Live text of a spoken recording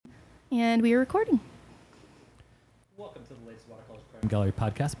And we are recording. Welcome to the latest Watercolors Aquarium Gallery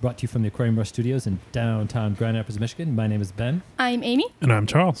podcast, brought to you from the Aquarium Rush Studios in downtown Grand Rapids, Michigan. My name is Ben. I'm Amy. And I'm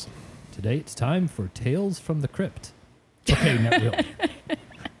Charles. Today it's time for Tales from the Crypt. Okay, not really.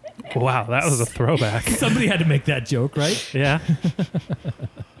 Wow, that was a throwback. Somebody had to make that joke, right? Yeah.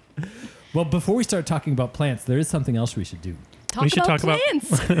 Well, before we start talking about plants, there is something else we should do. We should talk about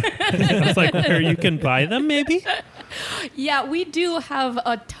plants. I was like, where you can buy them, maybe? Yeah, we do have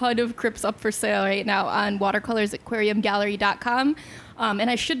a ton of crypts up for sale right now on watercolorsaquariumgallery.com. And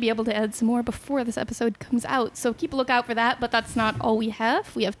I should be able to add some more before this episode comes out. So keep a lookout for that. But that's not all we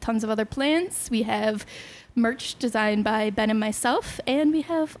have. We have tons of other plants. We have merch designed by Ben and myself. And we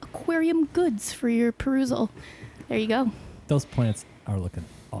have aquarium goods for your perusal. There you go. Those plants are looking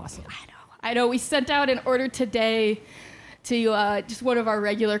awesome. I know. We sent out an order today to just one of our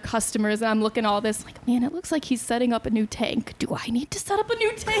regular customers, and I'm looking at all this like, man, it looks like he's setting up a new tank. Do I need to set up a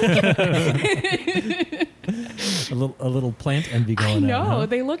new tank? A little plant envy going on. I know. Huh?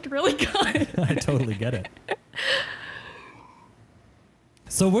 They looked really good. I totally get it.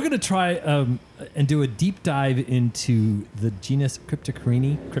 So we're going to try and do a deep dive into the genus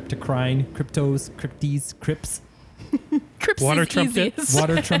Cryptocoryne, Cryptos, Cryptes, Crypts. Crypts Water is trumpet. easiest.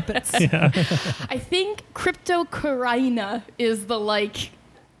 Water trumpets. Yeah. I think Cryptocoryne is the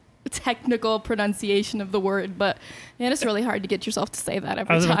technical pronunciation of the word, but man, it's really hard to get yourself to say that every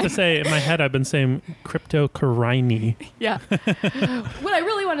time. I was about to say, in my head, I've been saying Cryptocoryne. Yeah. What I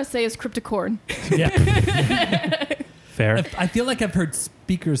really want to say is Cryptocoryne. Yeah. Fair. I feel like I've heard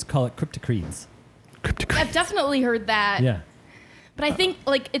speakers call it Cryptocorynes. I've definitely heard that. Yeah. But I think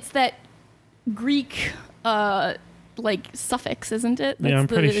it's that Greek suffix, isn't it? Yeah, I'm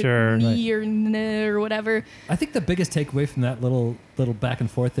pretty sure. Ni or n or whatever. I think the biggest takeaway from that little back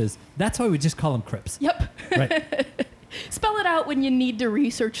and forth is that's why we just call them crypts. Yep. Right. Spell it out when you need to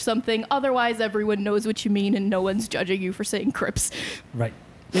research something. Otherwise, everyone knows what you mean and no one's judging you for saying crypts. Right.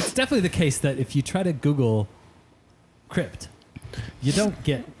 It's definitely the case that if you try to Google crypt, you don't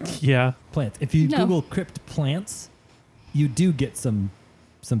get plants. If you Google crypt plants, you do get some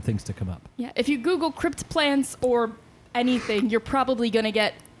things to come up. Yeah. If you Google crypt plants or anything, you're probably going to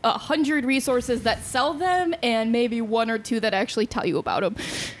get 100 resources that sell them and maybe one or two that actually tell you about them.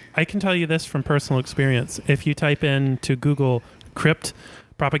 I can tell you this from personal experience. If you type in to Google crypt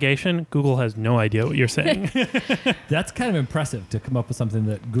propagation, Google has no idea what you're saying. That's kind of impressive to come up with something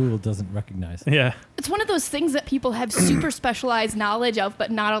that Google doesn't recognize. Yeah. It's one of those things that people have super specialized knowledge of,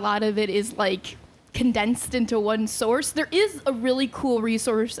 but not a lot of it is condensed into one source. There is a really cool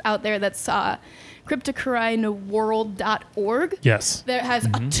resource out there that's cryptocoryneworld.org. Yes. That has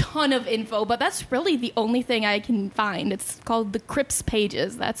a ton of info, but that's really the only thing I can find. It's called the Crypts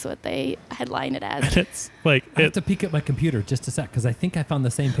pages. That's what they headline it as. And it's like... I have to peek at my computer just a sec because I think I found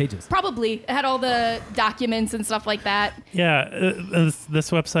the same pages. Probably. It had all the documents and stuff like that. Yeah.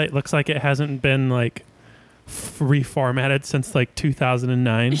 This website looks like it hasn't been reformatted since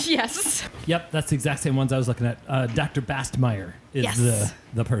 2009. Yes. Yep, that's the exact same ones I was looking at. Dr. Bastmeyer is Yes.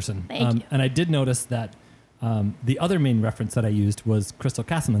 the person. Thank you. And I did notice that the other main reference that I used was Crystal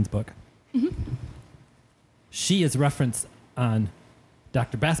Castleman's book. Mm-hmm. She is referenced on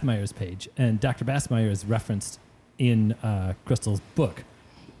Dr. Bastmeyer's page, and Dr. Bastmeyer is referenced in Crystal's book,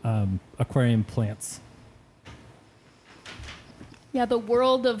 Aquarium Plants. Yeah, the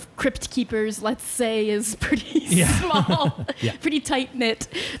world of crypt keepers, let's say, is pretty small, pretty tight-knit.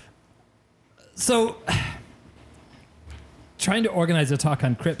 So, trying to organize a talk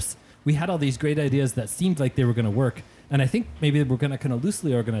on crypts, we had all these great ideas that seemed like they were going to work, and I think maybe we're going to kind of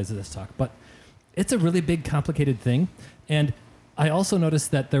loosely organize this talk, but it's a really big, complicated thing, and I also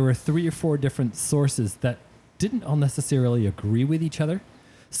noticed that there were 3 or 4 different sources that didn't all necessarily agree with each other.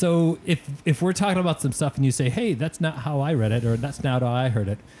 So if we're talking about some stuff and you say, hey, that's not how I read it or that's not how I heard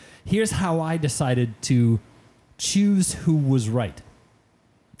it, here's how I decided to choose who was right.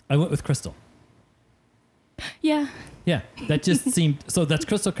 I went with Crystal. Yeah. Yeah, that just seemed... So that's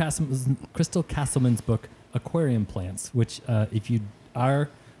Crystal Castleman's book, Aquarium Plants, which if you are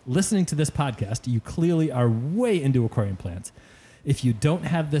listening to this podcast, you clearly are way into aquarium plants. If you don't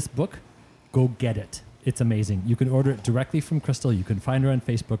have this book, go get it. It's amazing. You can order it directly from Crystal. You can find her on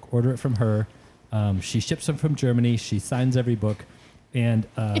Facebook. Order it from her. She ships them from Germany. She signs every book. And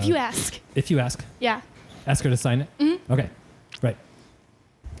if you ask. If you ask. Yeah. Ask her to sign it? Mm-hmm. Okay. Right.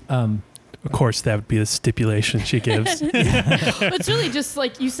 Of course, that would be the stipulation she gives. It's really just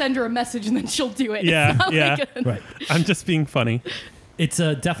you send her a message and then she'll do it. Yeah. Right. I'm just being funny. It's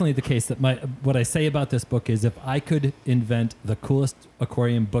definitely the case that what I say about this book is if I could invent the coolest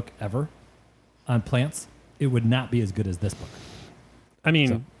aquarium book ever on plants, it would not be as good as this book. I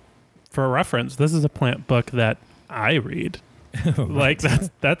mean, for reference, this is a plant book that I read. Like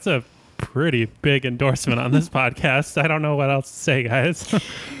that's a pretty big endorsement on this podcast. I don't know what else to say, guys.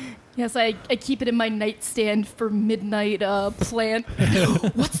 Yes, I keep it in my nightstand for midnight plant.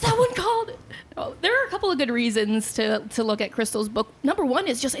 What's that one called? Oh, there are a couple of good reasons to look at Crystal's book. Number one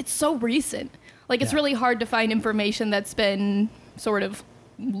is just it's so recent. Like, it's really hard to find information that's been sort of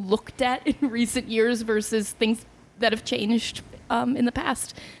looked at in recent years versus things that have changed in the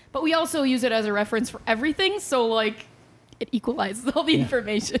past. But we also use it as a reference for everything, so, like, it equalizes all the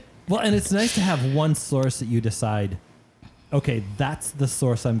information. Well, and it's nice to have one source that you decide, okay, that's the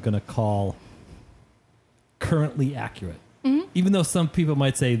source I'm going to call currently accurate. Mm-hmm. Even though some people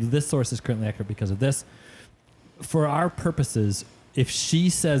might say this source is currently accurate because of this, for our purposes, if she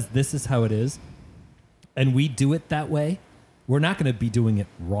says this is how it is, and we do it that way, we're not going to be doing it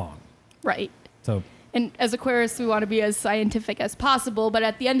wrong. Right. So, and as aquarists, we want to be as scientific as possible, but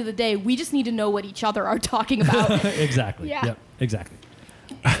at the end of the day, we just need to know what each other are talking about. Exactly. Yeah. Yep, exactly.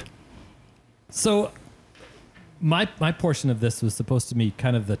 So my portion of this was supposed to be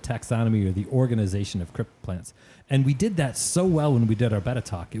kind of the taxonomy or the organization of crypt plants. And we did that so well when we did our beta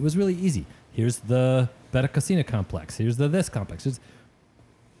talk. It was really easy. Here's the Beckettii complex. Here's the this complex.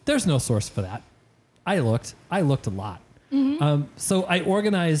 There's no source for that. I looked a lot. Mm-hmm. So I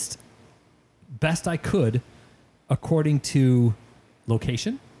organized best I could according to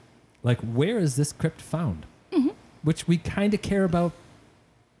location. Like, where is this crypt found? Mm-hmm. Which we kind of care about.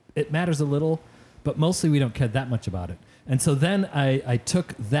 It matters a little, but mostly we don't care that much about it. And so then I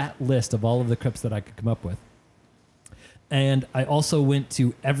took that list of all of the crypts that I could come up with. And I also went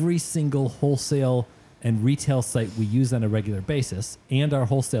to every single wholesale and retail site we use on a regular basis and our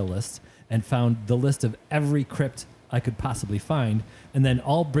wholesale list and found the list of every crypt I could possibly find. And then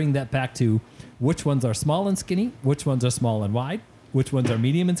I'll bring that back to which ones are small and skinny, which ones are small and wide, which ones are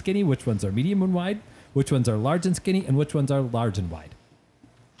medium and skinny, which ones are medium and wide, which ones are large and skinny, and which ones are large and wide.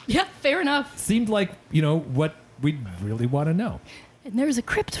 Yeah, fair enough. Seemed like, what we really want to know. And there's a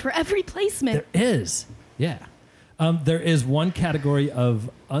crypt for every placement. There is. Yeah. There is one category of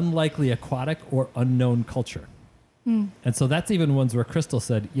unlikely aquatic or unknown culture. Mm. And so that's even ones where Crystal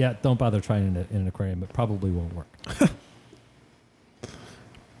said, yeah, don't bother trying it in an aquarium. It probably won't work.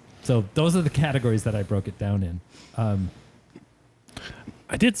 So those are the categories that I broke it down in.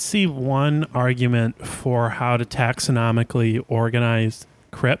 I did see one argument for how to taxonomically organize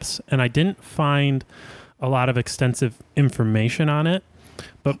crypts, and I didn't find a lot of extensive information on it,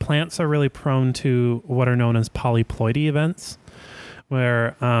 but plants are really prone to what are known as polyploidy events,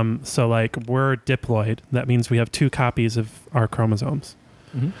 where, so like we're diploid. That means we have two copies of our chromosomes.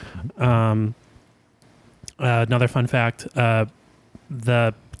 Mm-hmm. Another fun fact,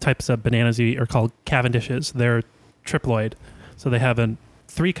 the types of bananas you eat are called Cavendishes. They're triploid, so they have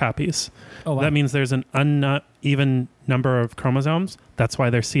three copies. Oh, wow. That means there's an uneven number of chromosomes. That's why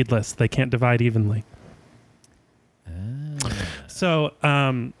they're seedless. They can't divide evenly. So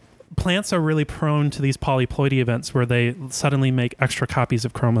plants are really prone to these polyploidy events where they suddenly make extra copies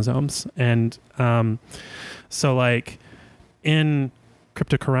of chromosomes. And so like in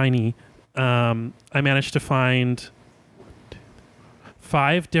Cryptocoryne, I managed to find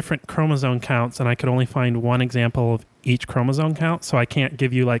 5 different chromosome counts, and I could only find one example of each chromosome count. So I can't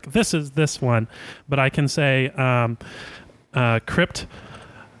give you like, this is this one, but I can say Crypt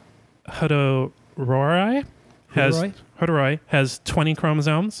Hodoroi has 20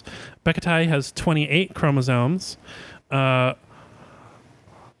 chromosomes. Beckettii has 28 chromosomes.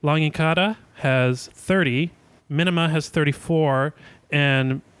 Longicauda has 30. Minima has 34.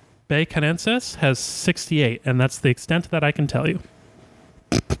 And Beckettii has 68. And that's the extent that I can tell you.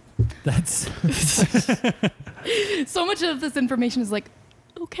 That's so much of this information is like,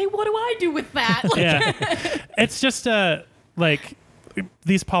 okay, what do I do with that? Like, yeah, it's just like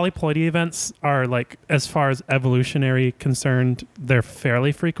these polyploidy events are like, as far as evolutionary concerned, they're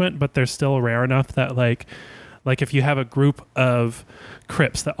fairly frequent, but they're still rare enough that like if you have a group of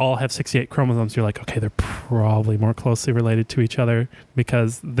crypts that all have 68 chromosomes, you're like, okay, they're probably more closely related to each other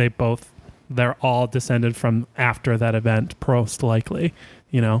because they're all descended from after that event, most likely,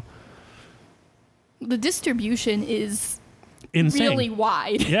 The distribution is insane. Really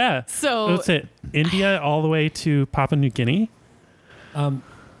wide. Yeah. So that's it. India all the way to Papua New Guinea.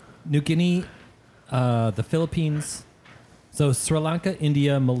 New Guinea, the Philippines. So Sri Lanka,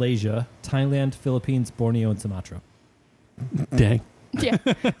 India, Malaysia, Thailand, Philippines, Borneo, and Sumatra. Dang. Yeah.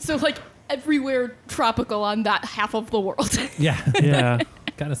 So like everywhere tropical on that half of the world. Yeah. Yeah.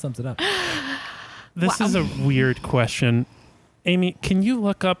 Kind of sums it up. This is a weird question. Amy, can you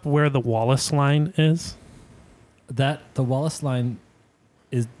look up where the Wallace line is? The Wallace line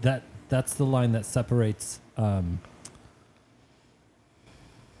is That's the line that separates the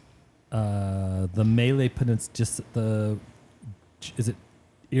Malay Peninsula, is it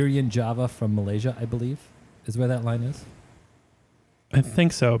Irian Java from Malaysia, I believe, is where that line is? I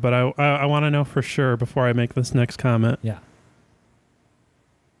think so, but I want to know for sure before I make this next comment. Yeah.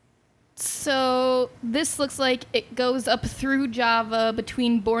 So this looks like it goes up through Java,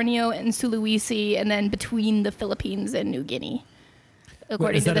 between Borneo and Sulawesi, and then between the Philippines and New Guinea,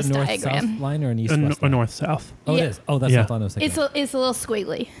 according to this diagram. Is that a north-south line or an east-west A line? north-south. Oh, Yeah. it is. Oh, that's Yeah. not the line I was thinking of. It's a little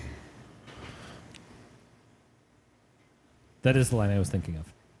squiggly. That is the line I was thinking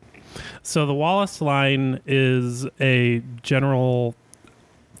of. So the Wallace line is a general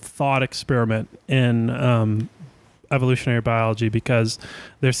thought experiment in evolutionary biology because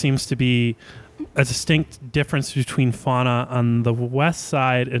there seems to be a distinct difference between fauna on the west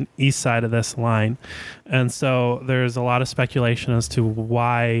side and east side of this line. And so there's a lot of speculation as to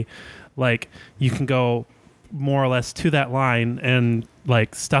why, like, you can go more or less to that line and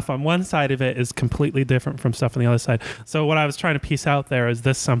like stuff on one side of it is completely different from stuff on the other side. So what I was trying to piece out there is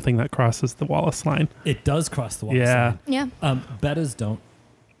this something that crosses the Wallace line? It does cross the Wallace Yeah. line. Yeah. Bettas don't,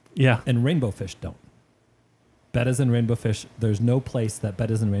 Yeah. and rainbow fish don't. Bettas and rainbow fish, there's no place that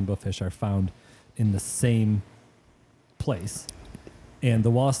bettas and rainbow fish are found in the same place. And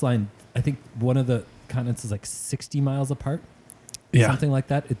the Wallace line, I think one of the continents is like 60 miles apart. Yeah. Something like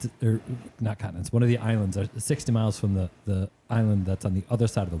that. It's or not continents. One of the islands are 60 miles from the island that's on the other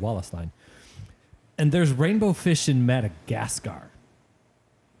side of the Wallace line. And there's rainbow fish in Madagascar.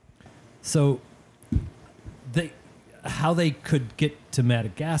 So how they could get to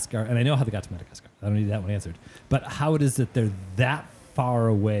Madagascar, and I know how they got to Madagascar. I don't need that one answered. But how it is that they're that far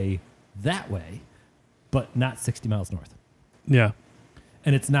away that way, but not 60 miles north. Yeah.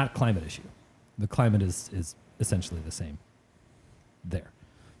 And it's not a climate issue. The climate is essentially the same there.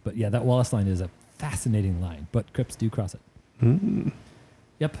 But yeah, that Wallace line is a fascinating line, but Crypts do cross it. Mm.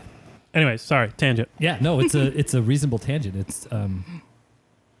 Yep. Anyway, sorry, tangent. Yeah, no, it's a reasonable tangent. It's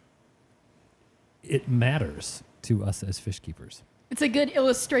it matters to us as fish keepers. It's a good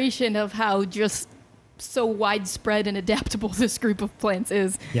illustration of how just so widespread and adaptable this group of plants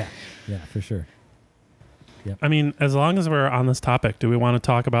is. Yeah, for sure. I mean, as long as we're on this topic, do we want to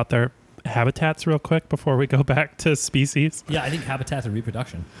talk about their habitats real quick before we go back to species? Yeah, I think habitats and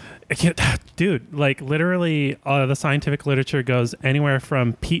reproduction. Dude, like literally the scientific literature goes anywhere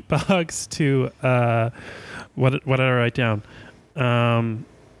from peat bugs to what did I write down?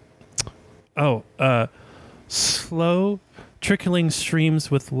 Slow trickling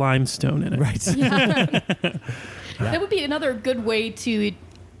streams with limestone in it. Right. Yeah. That would be another good way to,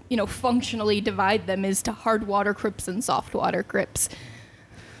 functionally divide them is to hard water crypts and soft water crypts.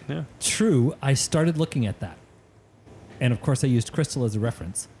 Yeah. True. I started looking at that. And of course I used crystal as a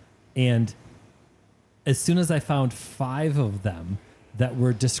reference. And as soon as I found 5 of them that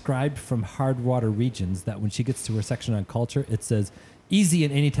were described from hard water regions, that when she gets to her section on culture, it says, easy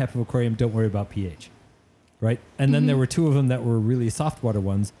in any type of aquarium, don't worry about pH. Right? And then there were 2 of them that were really soft water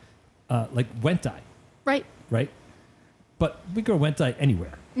ones, like Wendtii. Right. Right? But we grow Wendtii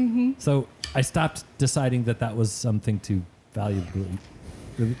anywhere. Mm-hmm. So I stopped deciding that was something to value.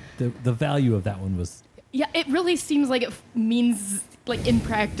 The value of that one was... Yeah, it really seems like it means, like in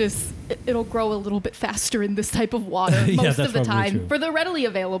practice, it'll grow a little bit faster in this type of water most of the time. True. For the readily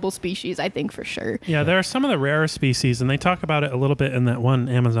available species, I think for sure. Yeah, there are some of the rarer species, and they talk about it a little bit in that one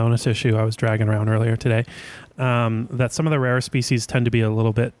Amazonas issue I was dragging around earlier today, that some of the rarer species tend to be a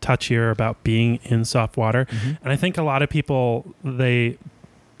little bit touchier about being in soft water. Mm-hmm. And I think a lot of people, they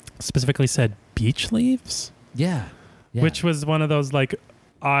specifically said beach leaves. Yeah. Which was one of those like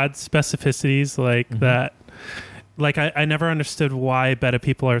odd specificities like that. Like I never understood why betta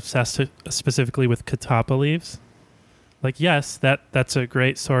people are obsessed specifically with catappa leaves. Like, yes, that's a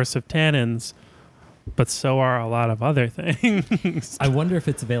great source of tannins, but so are a lot of other things. I wonder if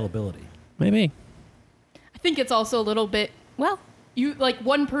it's availability. Maybe. I think it's also a little bit, you like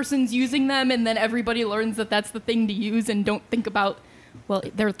one person's using them and then everybody learns that that's the thing to use and don't think about,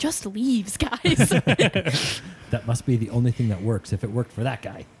 they're just leaves, guys. That must be the only thing that works if it worked for that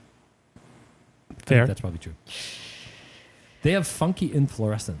guy. Fair. That's probably true. They have funky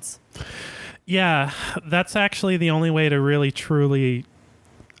inflorescence. Yeah, that's actually the only way to really truly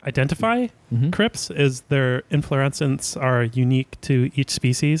identify crypts is their inflorescence are unique to each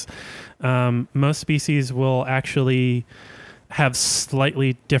species. Most species will actually have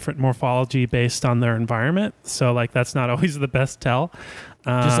slightly different morphology based on their environment. So like that's not always the best tell.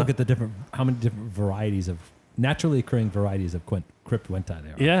 Just look at how many different varieties of naturally occurring varieties of Crypt Wendtii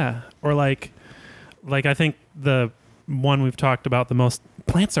there are. Yeah. Or like I think the one we've talked about the most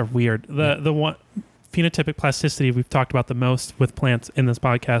Plants are weird. The one phenotypic plasticity we've talked about the most with plants in this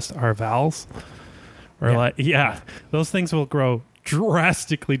podcast are vowels. Or those things will grow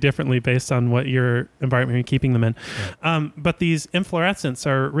drastically differently based on what your environment you're keeping them in. Yeah. But these inflorescents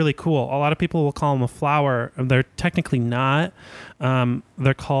are really cool. A lot of people will call them a flower. They're technically not.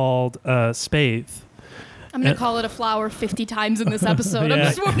 They're called spathe. I'm going to call it a flower 50 times in this episode. Yeah. I'm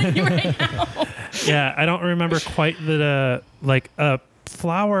just warning you right now. Yeah, I don't remember quite that. A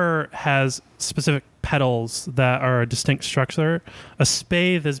flower has specific petals that are a distinct structure. A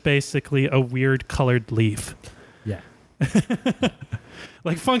spathe is basically a weird colored leaf. Yeah.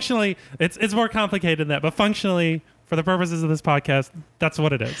 Like functionally, it's more complicated than that, but functionally, for the purposes of this podcast, that's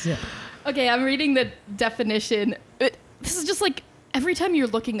what it is. Yeah. Okay, I'm reading the definition. This is just like every time you're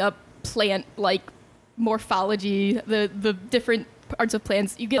looking up plant like morphology, the different parts of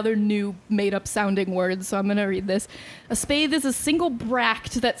plants, you get other new made-up sounding words. So I'm going to read this. A spathe is a single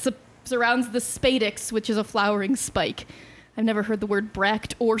bract that surrounds the spadix, which is a flowering spike. I've never heard the word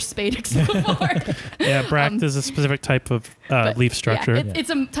bract or spadix before. Yeah, bract is a specific type of leaf structure. Yeah, it's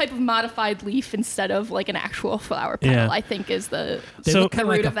a type of modified leaf instead of like an actual flower petal, I think is the They look kind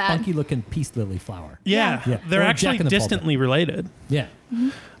root of like of a that. funky looking peace lily flower. Yeah. They're Or actually Jack in the distantly related. Yeah. Mm-hmm.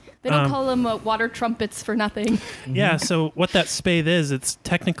 They don't call them water trumpets for nothing. Yeah, so what that spathe is, it's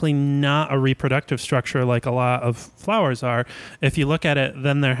technically not a reproductive structure like a lot of flowers are. If you look at it,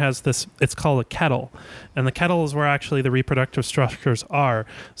 then there has this, it's called a kettle. And the kettle is where actually the reproductive structures are.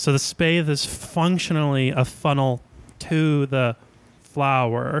 So the spathe is functionally a funnel to the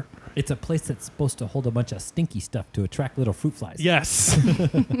flower. It's a place that's supposed to hold a bunch of stinky stuff to attract little fruit flies. Yes.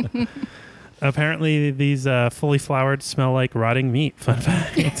 Apparently, these fully flowered smell like rotting meat. Fun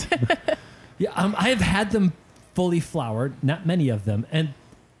fact. Yeah, I have had them fully flowered, not many of them, and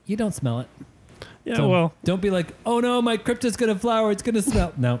you don't smell it. Yeah, So well, don't be like, oh no, my crypt is going to flower. It's going to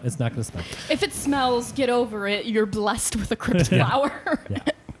smell. No, it's not going to smell. If it smells, get over it. You're blessed with a crypt flower.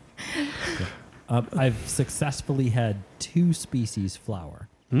 Yeah. I've successfully had 2 species flower.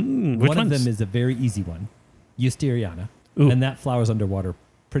 which One of ones? them is a very easy one, Eusteriana, Ooh. and that flowers underwater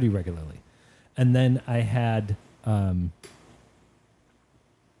pretty regularly. And then I had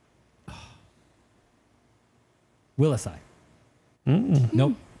Wilisii.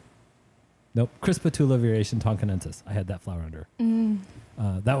 Nope. Crispatula variation tonkinensis. I had that flower under.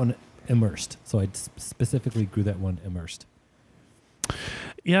 That one immersed. So I specifically grew that one immersed.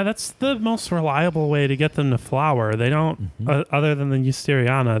 Yeah, that's the most reliable way to get them to flower. They don't, other than the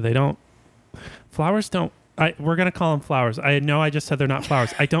Eusteriana, they don't. Flowers don't. We're going to call them flowers. I know I just said they're not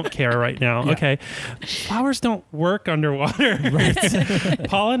flowers. I don't care right now. Yeah. Okay. Flowers don't work underwater. Right.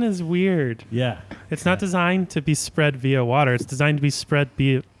 Pollen is weird. Yeah. It's not designed to be spread via water. It's designed to be spread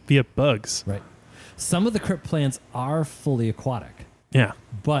via bugs. Right. Some of the crypt plants are fully aquatic, Yeah.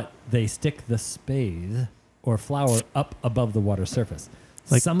 but they stick the spathe or flower up above the water surface.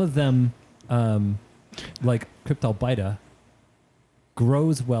 Like- Some of them, like Crypt albida,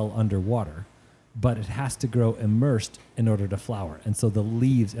 grows well underwater, but it has to grow immersed in order to flower. And so the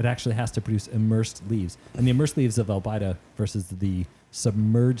leaves, it actually has to produce immersed leaves. And the immersed leaves of albida versus the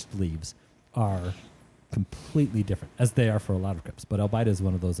submerged leaves are completely different, as they are for a lot of crypts. But albida is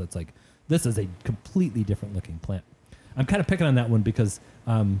one of those that's like, this is a completely different looking plant. I'm kind of picking on that one because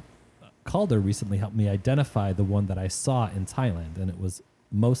Calder recently helped me identify the one that I saw in Thailand, and it was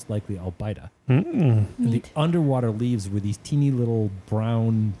most likely albida. And the underwater leaves were these teeny little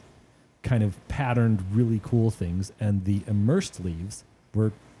brown, kind of patterned, really cool things, and the immersed leaves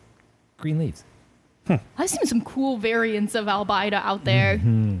were green leaves. I've seen some cool variants of albida out there.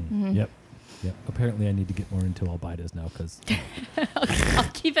 Yep. Apparently, I need to get more into albidas now because. I'll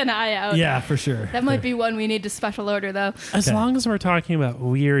keep an eye out. Yeah, for sure. That might be one we need to special order, though. As Okay. long as we're talking about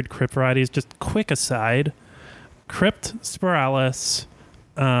weird crypt varieties, just quick aside, Cryptospiralis,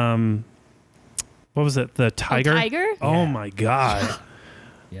 what was it? The tiger? Tiger? Oh Yeah. my God.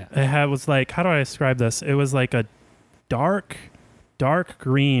 Yeah. It was like, how do I describe this? It was like a dark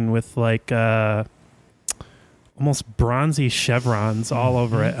green with like almost bronzy chevrons all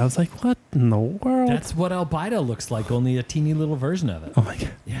over it. I was like, what in the world? That's what albida looks like, only a teeny little version of it. Oh my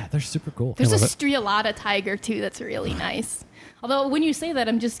God. Yeah, they're super cool. There's a love it. Striolata tiger, too, that's really nice. Although, when you say that,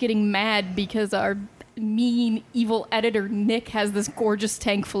 I'm just getting mad because our mean, evil editor, Nick, has this gorgeous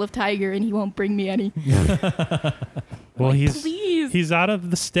tank full of tiger, and he won't bring me any. Well, Please. he's out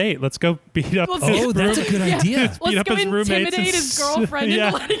of the state. Let's go beat up. Let's- his Oh, that's a good idea. beat Let's up go his roommates and intimidate his girlfriend yeah.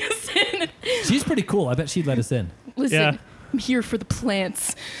 into letting us in. She's pretty cool. I bet she'd let us in. Listen, Yeah. I'm here for the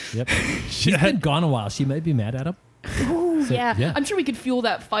plants. Yep. She's been gone a while. She might be mad at him. So Yeah, I'm sure we could fuel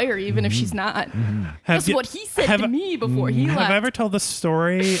that fire even if she's not. That's what he said to me before he left. Have I ever told the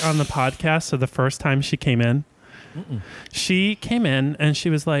story on the podcast of the first time she came in? She came in and she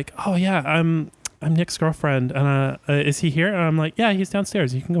was like, "Oh yeah, I'm Nick's girlfriend, and is he here?" And I'm like, "Yeah, he's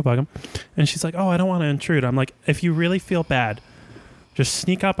downstairs. You can go bug him." And she's like, "Oh, I don't want to intrude." I'm like, "If you really feel bad, just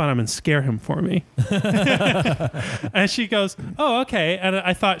sneak up on him and scare him for me." And she goes, "Oh, okay." And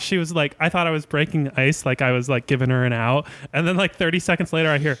I thought I was breaking the ice, like I was like giving her an out. And then like 30 seconds later,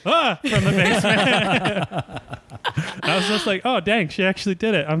 I hear from the basement. I was just like, "Oh, dang, she actually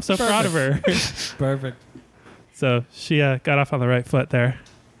did it. I'm so proud of her." Perfect. So she got off on the right foot there.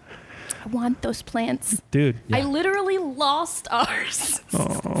 I want those plants. Dude. Yeah. I literally lost ours.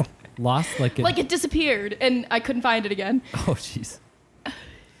 Oh. Lost like it disappeared and I couldn't find it again. Oh, jeez.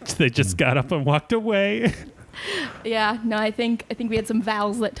 They just got up and walked away. Yeah, no, I think we had some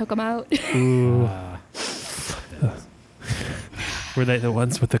vowels that took them out. Ooh. Were they the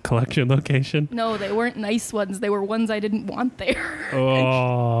ones with the collection location? No, they weren't nice ones. They were ones I didn't want there.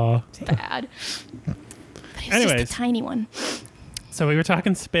 Oh. It's bad. But it was Anyways. just a tiny one. So we were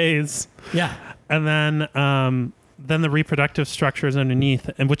talking spades. Yeah. And then the reproductive structures underneath,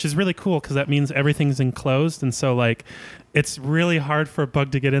 and which is really cool because that means everything's enclosed, and so like it's really hard for a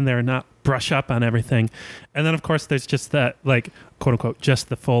bug to get in there and not brush up on everything. And then of course there's just that like quote unquote just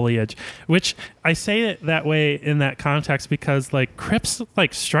the foliage, which I say it that way in that context because like crypts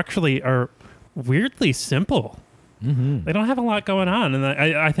like structurally are weirdly simple. Mm-hmm. They don't have a lot going on, and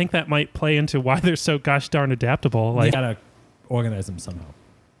I think that might play into why they're so gosh darn adaptable. Like you gotta organize them somehow.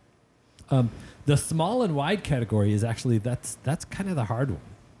 The small and wide category is actually that's kind of the hard one.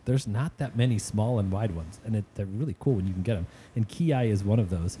 There's not that many small and wide ones, and they're really cool when you can get them. And Kii is one of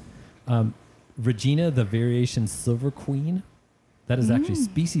those. Regina, the variation Silver Queen, that is actually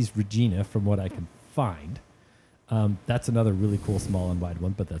species Regina from what I can find. That's another really cool small and wide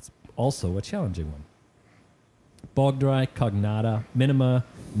one, but that's also a challenging one. Bogneri, Cognata, Minima,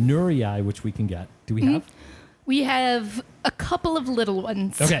 Nurii, which we can get. Do we have? We have a couple of little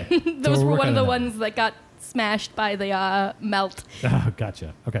ones. Okay. Those So were we're one of the working on ones that got smashed by the melt. Oh,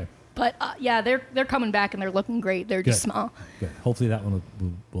 gotcha. Okay. But yeah, they're coming back and they're looking great. They're just small. Good. Hopefully that one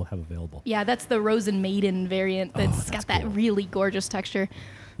we'll have available. Yeah, that's the Rose and Maiden variant that's got that really gorgeous texture.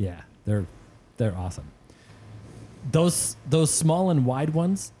 Yeah, they're awesome. Those small and wide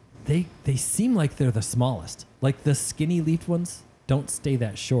ones, they seem like they're the smallest. Like the skinny leafed ones don't stay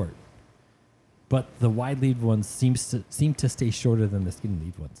that short. But the wide-leaved ones seem to stay shorter than the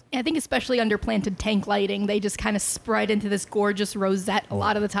skinny-leaved ones. I think especially under planted tank lighting, they just kind of spread into this gorgeous rosette a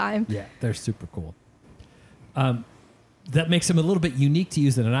lot of the time. Yeah, they're super cool. That makes them a little bit unique to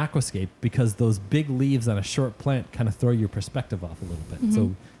use in an aquascape because those big leaves on a short plant kind of throw your perspective off a little bit. Mm-hmm.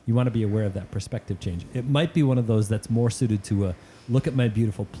 So you want to be aware of that perspective change. It might be one of those that's more suited to a look at my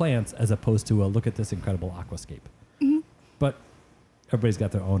beautiful plants as opposed to a look at this incredible aquascape. Mm-hmm. But everybody's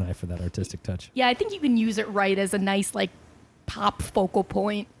got their own eye for that artistic touch. Yeah, I think you can use it right as a nice like pop focal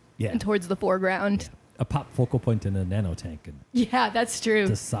point and towards the foreground. Yeah. A pop focal point in a nanotank. Yeah, that's true.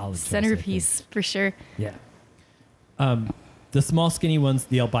 It's a solid centerpiece for sure. Yeah. The small skinny ones,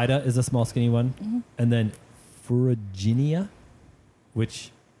 the Albida is a small skinny one. And then Ferruginea,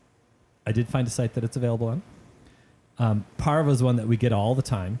 which I did find a site that it's available on. Parva is one that we get all the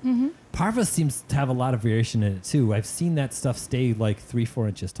time. Parva seems to have a lot of variation in it too. I've seen that stuff stay like 3-4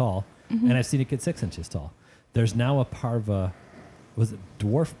 inches tall, and I've seen it get 6 inches tall. There's now a Parva, was it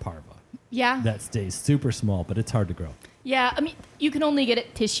dwarf Parva? Yeah. That stays super small, but it's hard to grow. Yeah, I mean, you can only get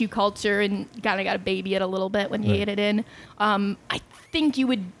it tissue culture and kind of got to baby it a little bit when you get it in. I think you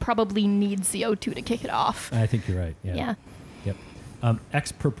would probably need CO2 to kick it off. I think you're right. Yeah. Yep.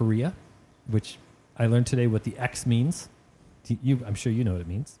 X purpurea, which I learned today what the X means. I'm sure you know what it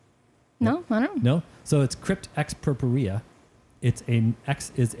means. No, I don't. No? So it's Crypt X purpurea.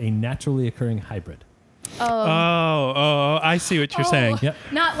 X is a naturally occurring hybrid. Oh, I see what you're saying. Yep.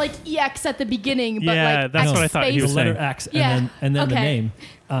 Not like EX at the beginning, but like that's X what I thought he was the letter saying. X and then the name.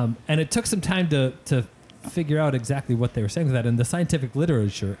 And it took some time to figure out exactly what they were saying with that. And the scientific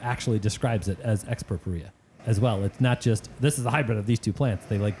literature actually describes it as X purpurea as well. It's not just, this is a hybrid of these two plants.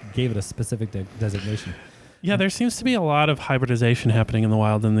 They like gave it a specific designation. Yeah, there seems to be a lot of hybridization happening in the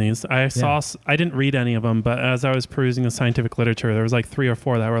wild in these. I didn't read any of them, but as I was perusing the scientific literature, there was like 3 or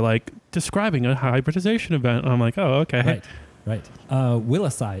 4 that were like describing a hybridization event. I'm like, oh, okay. Right.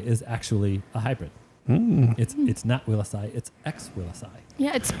 Wilisii is actually a hybrid. It's not Wilisii, it's X Wilisii.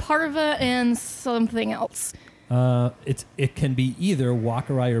 Yeah, it's Parva and something else. It can be either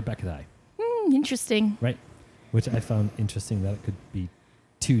Walkeri or Beckettii. Interesting. Right. Which I found interesting that it could be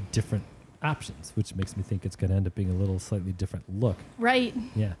 2 different options, which makes me think it's going to end up being a little slightly different look. Right.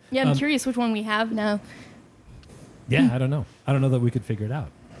 Yeah. Yeah, I'm curious which one we have now. Yeah, I don't know. I don't know that we could figure it out.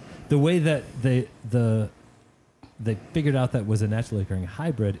 The way that they figured out that was a naturally occurring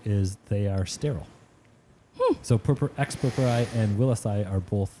hybrid is they are sterile. So X. purpurai and Wilisii are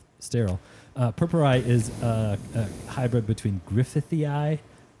both sterile. Purpurai is a hybrid between Griffithii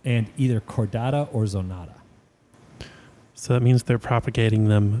and either Cordata or Zonata. So that means they're propagating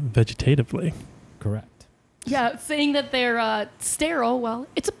them vegetatively. Correct. Yeah, saying that they're sterile, well,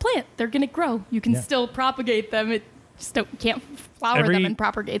 it's a plant. They're going to grow. You can still propagate them. It just can't flower them and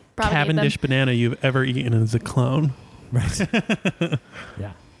propagate Cavendish them. banana you've ever eaten is a clone. Right.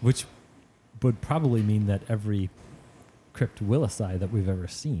 Yeah. Which would probably mean that every Crypt Wilisii that we've ever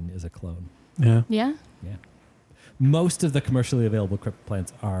seen is a clone. Yeah. Yeah. Yeah. Most of the commercially available crypt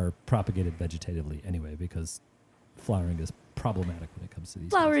plants are propagated vegetatively anyway, because flowering is problematic when it comes to these.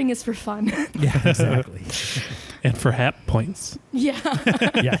 Flowering is for fun. Yeah, exactly. And for hap points. Yeah.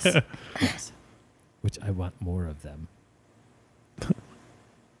 Yes. Yes. Which I want more of them.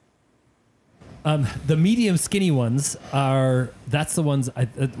 The medium skinny ones that's the ones,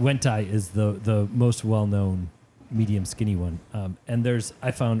 Wendtii is the most well-known medium skinny one. And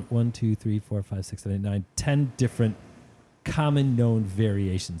I found 1, 2, 3, 4, 5, 6, 7, 8, 9, 10 different common known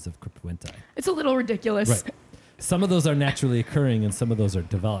variations of Crypt Wendtii. It's a little ridiculous. Right. Some of those are naturally occurring and some of those are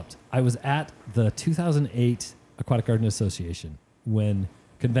developed. I was at the 2008 Aquatic Garden Association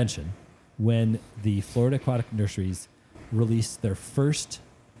convention when the Florida Aquatic Nurseries released their first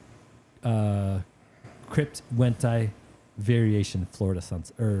Crypt Wendtii variation Florida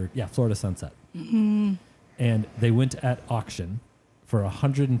Sunset. Mm-hmm. And they went at auction for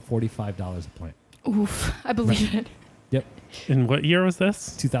 $145 a plant. Oof, I believe it. Yep. In what year was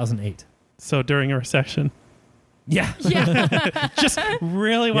this? 2008. So during a recession. Yeah. Yeah. Just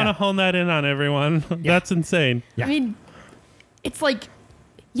really want to hone that in on everyone. Yeah. That's insane. Yeah. I mean, it's like,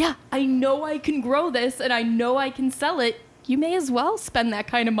 yeah, I know I can grow this and I know I can sell it. You may as well spend that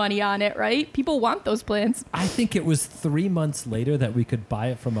kind of money on it, right? People want those plants. I think it was 3 months later that we could buy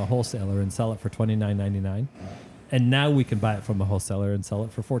it from a wholesaler and sell it for $29.99. And now we can buy it from a wholesaler and sell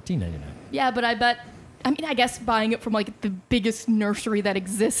it for $14.99. Yeah, but I guess buying it from like the biggest nursery that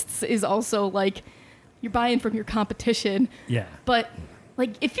exists is also like you're buying from your competition. Yeah. But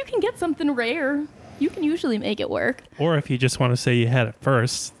like if you can get something rare, you can usually make it work. Or if you just want to say you had it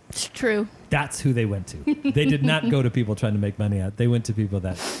first. It's true. That's who they went to. They did not go to people trying to make money out. They went to people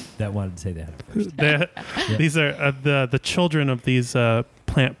that wanted to say they had it first. Yeah. These are the children of these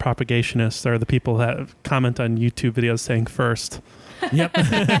plant propagationists are the people that comment on YouTube videos saying first. Yep.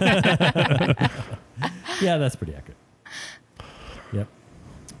 Yeah, that's pretty accurate. Yep.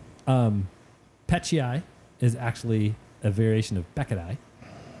 Beckettii is actually a variation of Beckettii.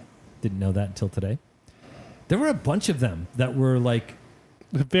 Didn't know that until today. There were a bunch of them that were like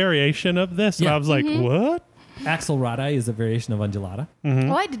the variation of this. Yeah. And I was like, what? Axelrodi is a variation of Undulata. Mm-hmm.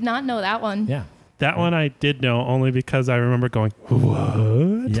 Oh, I did not know that one. Yeah. That one I did know only because I remember going,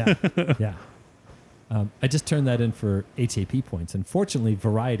 what? Yeah. Yeah. I just turned that in for HAP points. And fortunately,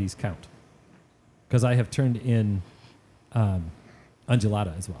 varieties count. Because I have turned in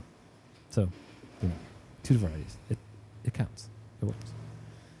Undulata as well. So, 2 varieties. It counts. It works.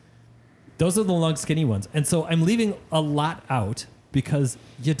 Those are the long, skinny ones. And so I'm leaving a lot out because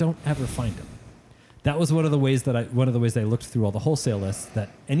you don't ever find them. That was one of the ways I looked through all the wholesale lists, that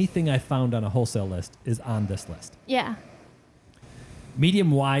anything I found on a wholesale list is on this list. Yeah.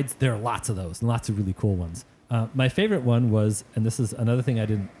 Medium wides, there are lots of those and lots of really cool ones. My favorite one was, and this is another thing I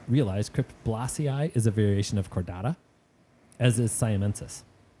didn't realize, Cryptocoryne is a variation of Cordata, as is Siamensis.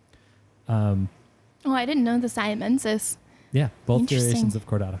 Oh, I didn't know the Siamensis. Yeah, both variations of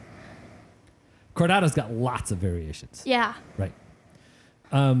Cordata. Cordata's got lots of variations. Yeah. Right.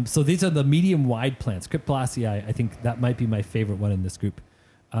 So these are the medium wide plants. Cryptocoryne, I think that might be my favorite one in this group.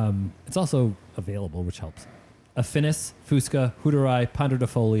 It's also available, which helps. Affinis, Fusca, Hooterii,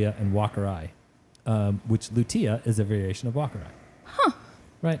 Ponderdifolia, and Walkeri, which lutea is a variation of Walkeri. Huh.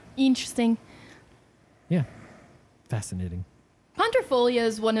 Right. Interesting. Yeah. Fascinating. Ponderdifolia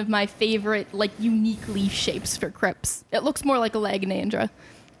is one of my favorite, like, unique leaf shapes for crypts. It looks more like a Laganandra.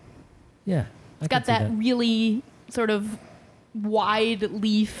 Yeah. It's got that really sort of wide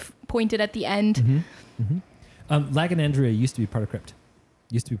leaf pointed at the end. Mm-hmm. Mm-hmm. Laganandria used to be part of Crypt.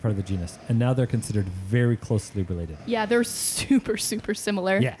 Used to be part of the genus. And now they're considered very closely related. Yeah, they're super, super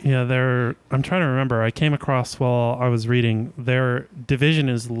similar. Yeah. Yeah, I'm trying to remember. I came across while I was reading, their division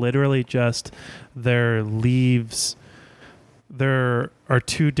is literally just their leaves. There are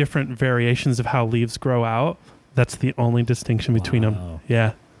 2 different variations of how leaves grow out. That's the only distinction between them.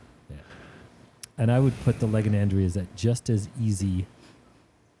 Yeah. And I would put the Legonandrias at just as easy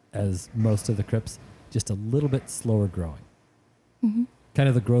as most of the crypts, just a little bit slower growing. Mm-hmm. Kind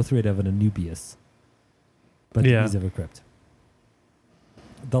of the growth rate of an Anubias, but easy of a crypt.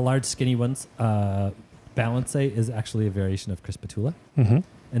 The large skinny ones, Balancei is actually a variation of Crispitula. Mm-hmm.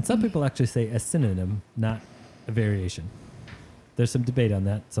 And some people actually say a synonym, not a variation. There's some debate on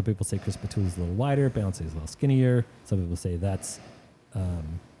that. Some people say Crispitula is a little wider, Balancei is a little skinnier. Some people say that's,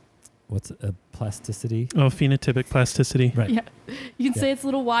 what's a plasticity? Oh, phenotypic plasticity. Right. Yeah. You can say it's a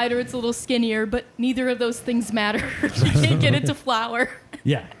little wider, it's a little skinnier, but neither of those things matter. You can't get it to flower.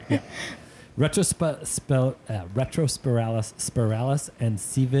 Yeah. Retrospiralis, Spiralis, and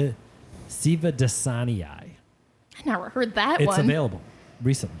Sivadasanii. I never heard that It's one. available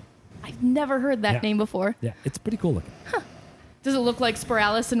recently. I've never heard that name before. Yeah, it's pretty cool looking. Does it look like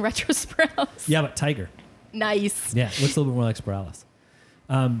Spiralis and Retrospiralis? Yeah, but tiger. Nice. Yeah, it looks a little bit more like Spiralis.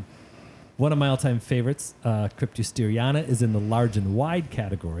 One of my all-time favorites, Cryptocoryne, is in the large and wide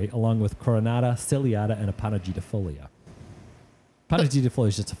category, along with Coronata, Ciliata, and Apanagitifolia. Apanagitifolia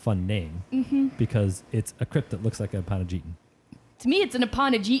is just a fun name because it's a crypt that looks like an Apanagitan. To me, it's an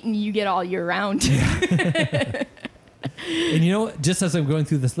Apanagitan you get all year round. And you know, just as I'm going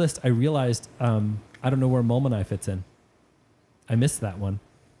through this list, I realized I don't know where Momoni fits in. I missed that one.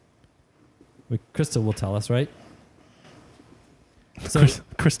 Crystal will tell us, right? So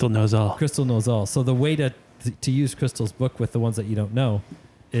Crystal knows all. Crystal knows all. So the way to use Crystal's book with the ones that you don't know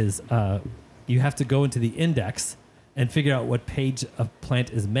is you have to go into the index and figure out what page a plant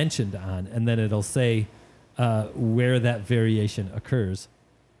is mentioned on, and then it'll say where that variation occurs.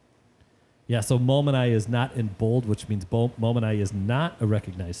 Yeah, so Momoni is not in bold, which means Momoni is not a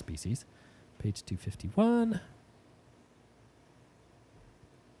recognized species. Page 251.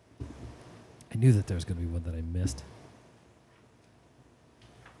 I knew that there was going to be one that I missed.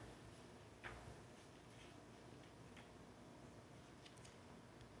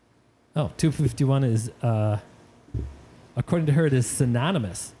 Oh, 251 is, according to her, it is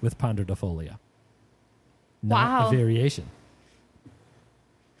synonymous with Ponderdifolia. Not Wow. a variation.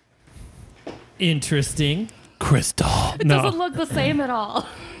 Interesting. Crystal. It doesn't look the same at all.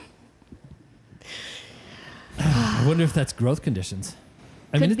 I wonder if that's growth conditions.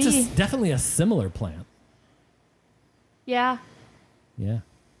 I mean, Could it's be. definitely a similar plant. Yeah. Yeah.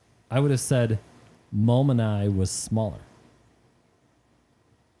 I would have said Momoni was smaller.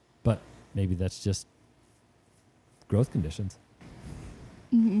 But maybe that's just growth conditions.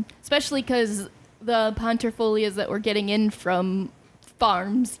 Mm-hmm. Especially because the Ponderfolias that we're getting in from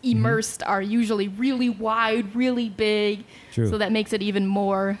farms immersed are usually really wide, really big. True. So that makes it even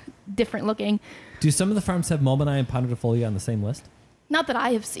more different looking. Do some of the farms have Momoni and Ponderdifolia on the same list? Not that I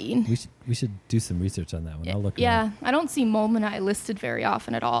have seen. We should do some research on that one. I'll look it Yeah, up. I don't see Momoni listed very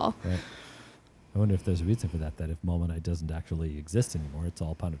often at all. Right. I wonder if there's a reason for that if Momoni doesn't actually exist anymore. It's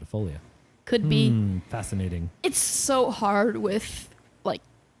all Ponderdifolia. Could be. Fascinating. It's so hard with like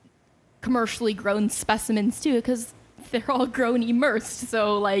commercially grown specimens too, because they're all grown immersed.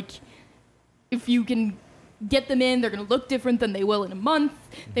 So like, if you can get them in, they're going to look different than they will in a month.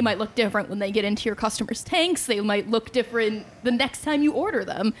 They might look different when they get into your customers' tanks. They might look different the next time you order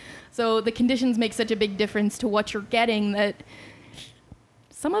them. So the conditions make such a big difference to what you're getting that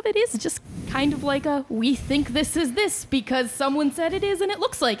some of it is just kind of like we think this is this because someone said it is and it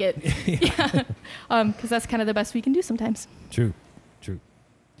looks like it. Yeah. Because that's kind of the best we can do sometimes. True.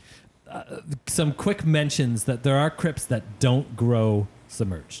 Some quick mentions that there are crypts that don't grow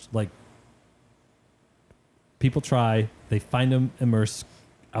submerged. Like, people try, they find them immersed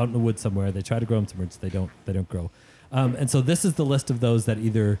out in the woods somewhere. They try to grow them submerged. They don't grow. And so this is the list of those that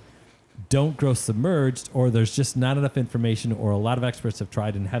either don't grow submerged or there's just not enough information or a lot of experts have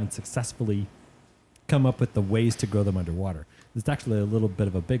tried and haven't successfully come up with the ways to grow them underwater. It's actually a little bit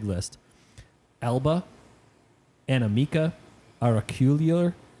of a big list. Alba, Anamica,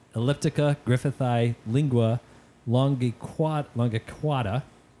 Auracular, Elliptica, Griffithii, Lingua, Longicauda,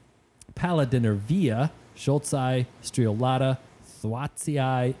 Paladinervia, Schultzii, Striolata,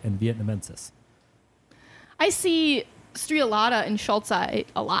 Thwaitesii, and Vietnamensis. I see Striolata and Schultzii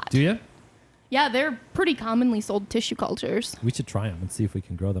a lot. Do you? Yeah, they're pretty commonly sold tissue cultures. We should try them and see if we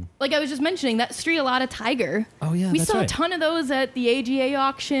can grow them. Like I was just mentioning, that Striolata tiger. Oh, yeah, we that's saw right. a ton of those at the AGA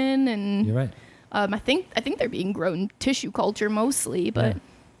auction, and You're right. I think they're being grown tissue culture mostly, but Yeah.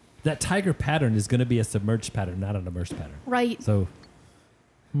 That tiger pattern is going to be a submerged pattern, not an immersed pattern. right. So,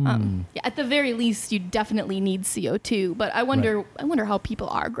 Yeah, at the very least, you definitely need CO2. But I wonder how people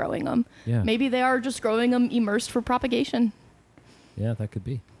are growing them. Yeah. Maybe they are just growing them immersed for propagation. yeah, that could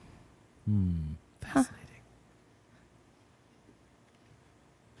be. Fascinating.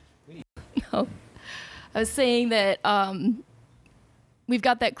 Oh, I was saying that we've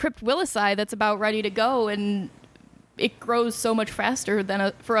got that Crypt Wilisii that's about ready to go, and it grows so much faster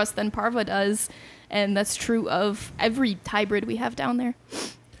than for us than Parva does, and that's true of every hybrid we have down there.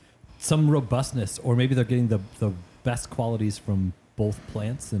 Some robustness, or maybe they're getting the best qualities from both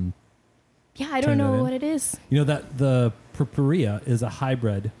plants, and yeah, I don't know what it is. You know that the Purpurea is a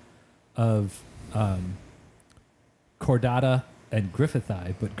hybrid of Cordata and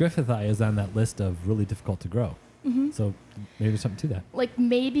Griffithii, but Griffithii is on that list of really difficult to grow. Mm-hmm. So maybe there's something to that. Like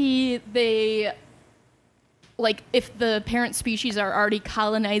maybe they, like if the parent species are already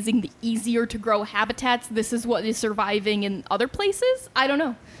colonizing the easier to grow habitats, this is what is surviving in other places? I don't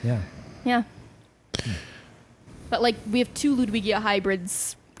know. Yeah. Yeah. But like we have 2 Ludwigia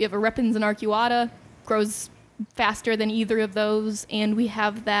hybrids. We have a Repens and Arcuata, grows faster than either of those, and we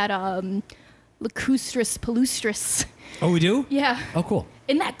have that Lacustris palustris. Oh, we do? Yeah. Oh, cool.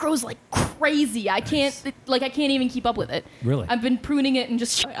 And that grows like crazy. I can't even keep up with it. Really? I've been pruning it and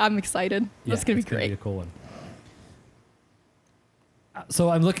just I'm excited. Yeah, It's gonna be great. Gonna be a cool one. So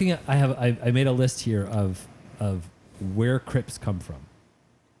I'm looking at I made a list here of where crypts come from,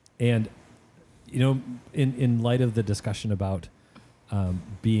 and you know, in light of the discussion about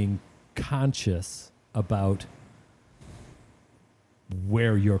being conscious about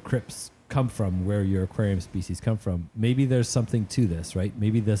where your crypts come from, where your aquarium species come from, maybe there's something to this, right?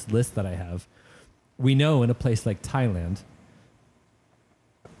 Maybe this list that I have, we know in a place like Thailand,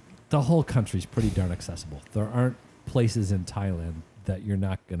 the whole country's pretty darn accessible. There aren't places in Thailand that you're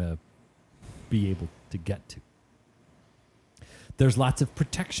not going to be able to get to. There's lots of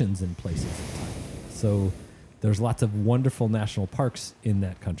protections in places in Thailand. So there's lots of wonderful national parks in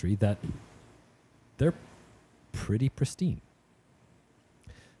that country that they're pretty pristine.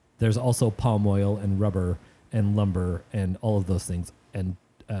 There's also palm oil and rubber and lumber and all of those things, and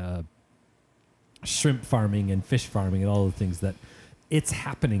shrimp farming and fish farming and all the things that it's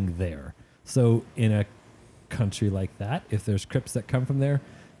happening there. So in a country like that, if there's crypts that come from there,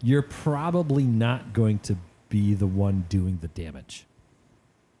 you're probably not going to be the one doing the damage.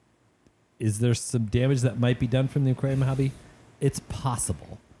 Is there some damage that might be done from the aquarium hobby? It's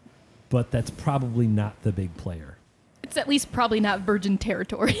possible, but that's probably not the big player. It's at least probably not virgin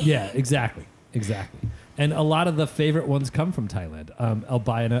territory. Yeah, exactly. And a lot of the favorite ones come from Thailand.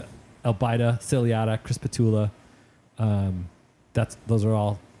 Albida, Ciliata, Crispitula. Those are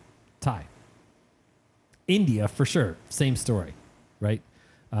all Thai. India, for sure, same story, right?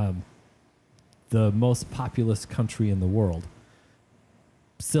 The most populous country in the world.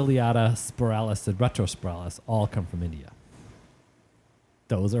 Ciliata, Spiralis, and Retrospiralis all come from India.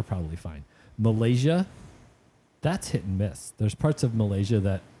 Those are probably fine. Malaysia, that's hit and miss. There's parts of Malaysia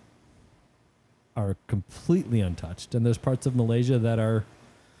that are completely untouched, and there's parts of Malaysia that are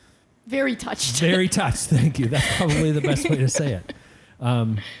very touched. Very touched, thank you. That's probably the best way to say it.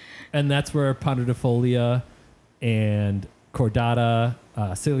 And that's where Ponderdifolia and Cordata,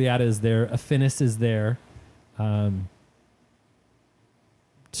 Ciliata is there, Affinis is there.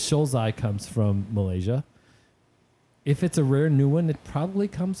 Shoalsai comes from Malaysia. If it's a rare new one, it probably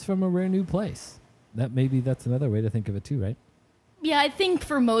comes from a rare new place. That's another way to think of it too, right? Yeah, I think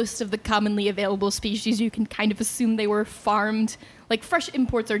for most of the commonly available species, you can kind of assume they were farmed. Like fresh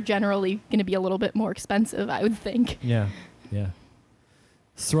imports are generally going to be a little bit more expensive, I would think. Yeah.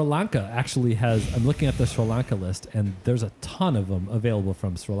 Sri Lanka actually has, I'm looking at the Sri Lanka list, and there's a ton of them available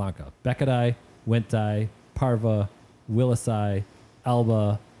from Sri Lanka. Beckettii, Wendtii, Parva, Wilisii,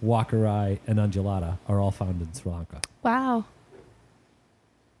 Alba, Walkeri, and Undulata are all found in Sri Lanka. Wow.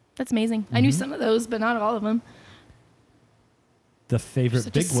 That's amazing. Mm-hmm. I knew some of those, but not all of them. The favorite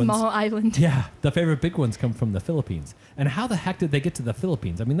Such big a small ones. island. Yeah, the favorite big ones come from the Philippines. And how the heck did they get to the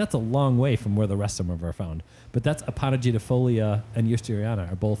Philippines? I mean, that's a long way from where the rest of them are found. But that's Aponegitifolia and Eusteriana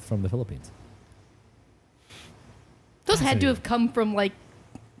are both from the Philippines. Those had to have come from like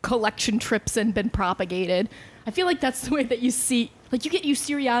collection trips and been propagated. I feel like that's the way that you see, like you get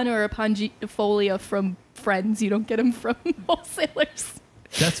Eusteriana or Aponegitifolia from friends. You don't get them from wholesalers.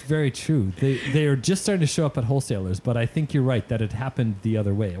 That's very true. They are just starting to show up at wholesalers, but I think you're right that it happened the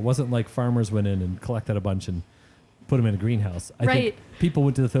other way. It wasn't like farmers went in and collected a bunch and put them in a greenhouse. I think people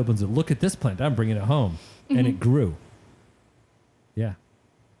went to the Philippines and look at this plant. I'm bringing it home. Mm-hmm. And it grew. Yeah.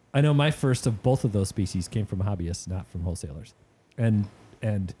 I know my first of both of those species came from hobbyists, not from wholesalers. And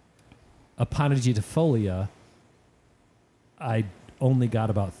Aponegitifolia, I only got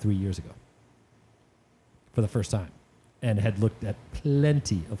about 3 years ago for the first time, and had looked at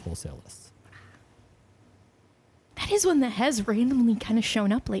plenty of wholesale lists. That is one that has randomly kind of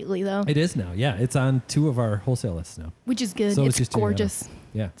shown up lately, though. It is now, yeah. It's on 2 of our wholesale lists now. Which is good. So it's gorgeous.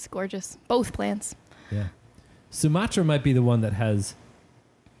 Yeah. It's gorgeous. Both plants. Yeah. Sumatra might be the one that has,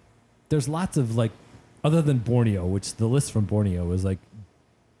 there's lots of like, other than Borneo, which the list from Borneo is like,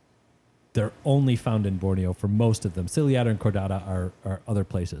 they're only found in Borneo for most of them. Ciliata and Cordata are other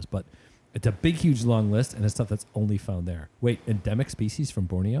places, but it's a big, huge, long list, and it's stuff that's only found there. Wait, endemic species from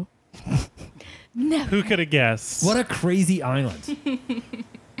Borneo? No. Who could have guessed? What a crazy island.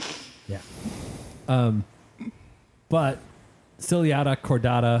 Yeah. But Ciliata,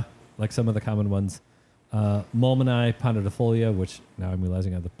 Cordata, like some of the common ones, Mulmini, Pondidifolia, which now I'm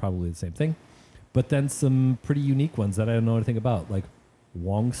realizing are probably the same thing, but then some pretty unique ones that I don't know anything about, like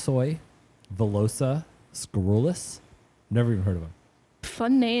Wongsoi, Velosa, Scaurolus. Never even heard of them.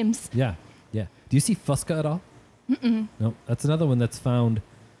 Fun names. Yeah, yeah. Do you see Fusca at all? Mm-mm. No, that's another one that's found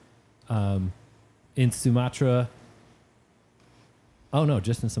in Sumatra. Oh, no,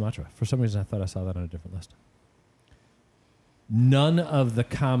 just in Sumatra. For some reason, I thought I saw that on a different list. None of the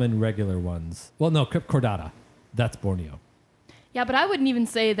common regular ones. Well, no, Crypt Cordata. That's Borneo. Yeah, but I wouldn't even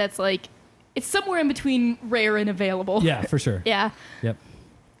say that's like, it's somewhere in between rare and available. Yeah, for sure. Yeah. Yep.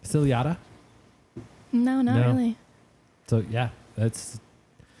 Ciliata? No, not No. really. So, yeah,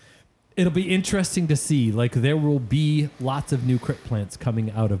 it'll be interesting to see. Like, there will be lots of new crypt plants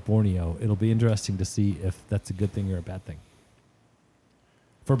coming out of Borneo. It'll be interesting to see if that's a good thing or a bad thing.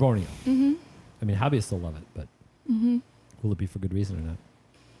 For Borneo. Mm-hmm. I mean, hobbyists will love it, but will it be for good reason or not?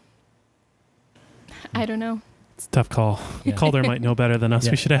 I don't know. It's a tough call. Yeah. Calder might know better than us.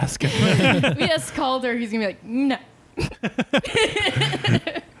 Yeah. We should ask him. We ask Calder, he's going to be like, no.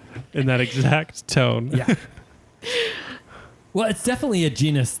 In that exact tone. Yeah. Well, it's definitely a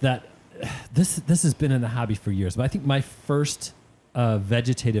genus that this has been in the hobby for years. But I think my first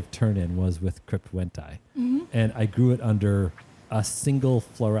vegetative turn-in was with Crypt Wendtii. And I grew it under a single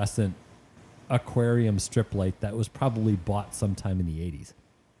fluorescent aquarium strip light that was probably bought sometime in the 80s.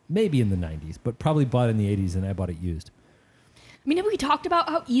 Maybe in the 90s, but probably bought in the 80s, and I bought it used. I mean, have we talked about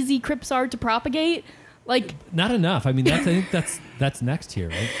how easy crypts are to propagate? Like, Not enough. I mean, I think that's next here,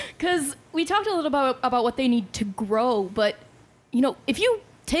 right? because we talked a little about what they need to grow, but, you know, if you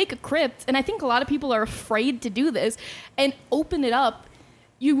take a crypt, and I think a lot of people are afraid to do this, and open it up,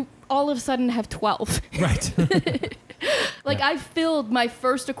 you all of a sudden have 12. Right. Like, Yeah. I filled my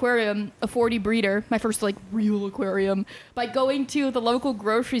first aquarium, a 40 breeder, my first, like, real aquarium, by going to the local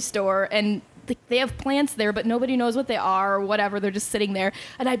grocery store, and they have plants there, but nobody knows what they are or whatever. They're just sitting there.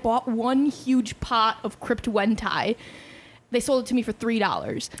 And I bought one huge pot of Crypt Wendtii. They sold it to me for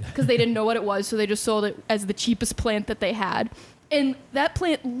 $3 because they didn't know what it was, so they just sold it as the cheapest plant that they had. And that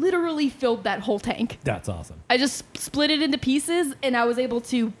plant literally filled that whole tank. That's awesome. I just split it into pieces, and I was able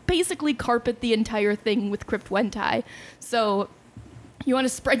to basically carpet the entire thing with Crypt Wendtii. So you want to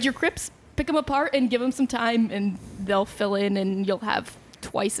spread your crypts, pick them apart, and give them some time, and they'll fill in, and you'll have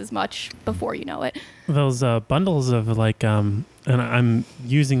twice as much before you know it. Those bundles of like, and I'm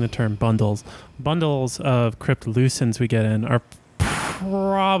using the term bundles of crypt lucens we get in are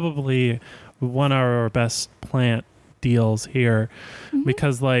probably one of our best plant deals here,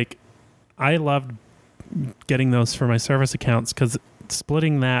 because like I loved getting those for my service accounts, because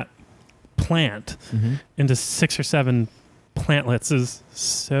splitting that plant into 6 or 7 plantlets is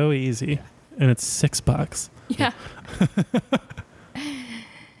so easy, and it's $6. Yeah.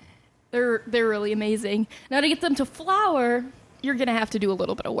 They're really amazing. Now, to get them to flower, you're going to have to do a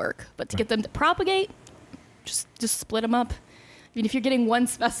little bit of work. But to get them to propagate, just split them up. I mean, if you're getting one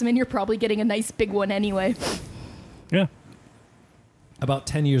specimen, you're probably getting a nice big one anyway. Yeah. About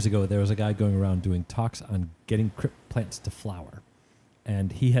 10 years ago, there was a guy going around doing talks on getting crypt plants to flower.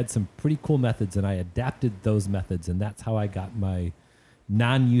 And he had some pretty cool methods, and I adapted those methods, and that's how I got my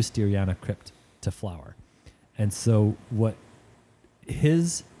non-Eusteriana crypt to flower. And so what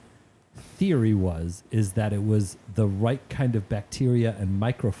his theory is that it was the right kind of bacteria and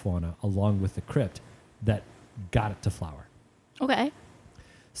microfauna along with the crypt that got it to flower. Okay.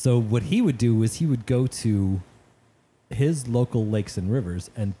 So what he would do is he would go to his local lakes and rivers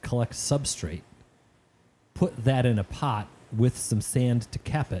and collect substrate, put that in a pot with some sand to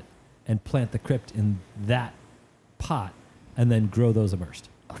cap it, and plant the crypt in that pot, and then grow those immersed.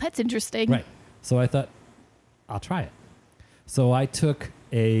 Oh, that's interesting. Right. So I thought, I'll try it. So I took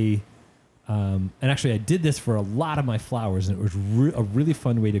and actually I did this for a lot of my flowers, and it was a really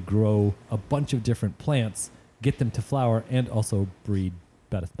fun way to grow a bunch of different plants, get them to flower, and also breed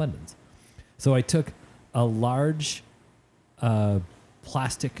Betta splendens. So I took a large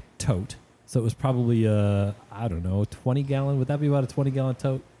plastic tote. So it was probably a 20-gallon. Would that be about a 20-gallon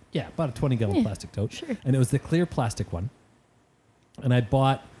tote? Yeah, about a 20-gallon plastic tote. Sure. And it was the clear plastic one. And I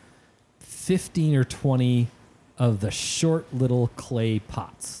bought 15 or 20 of the short little clay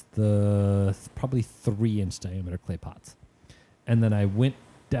pots, the probably 3-inch diameter clay pots. And then I went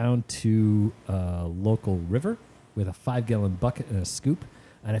down to a local river with a 5-gallon bucket and a scoop,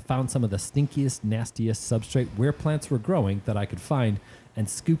 and I found some of the stinkiest, nastiest substrate where plants were growing that I could find and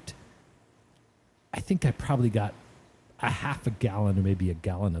scooped. I think I probably got a half a gallon or maybe a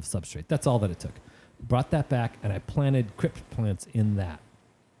gallon of substrate. That's all that it took. Brought that back, and I planted crypt plants in that.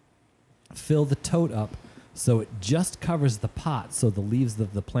 Fill the tote up so it just covers the pot so the leaves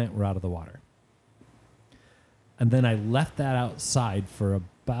of the plant were out of the water. And then I left that outside for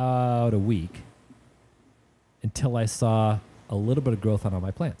about a week until I saw a little bit of growth on all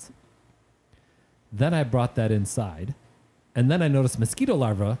my plants. Then I brought that inside, and then I noticed mosquito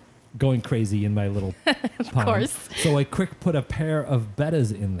larvae going crazy in my little Of pond. course. So I quick put a pair of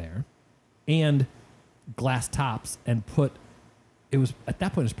bettas in there and glass tops and put, it was, at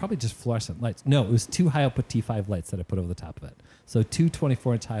that point, it was probably just fluorescent lights. No, it was 2 high output T5 lights that I put over the top of it. So 2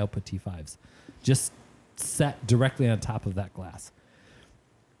 24-inch high output T5s just set directly on top of that glass.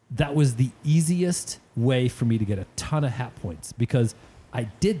 That was the easiest way for me to get a ton of hat points because I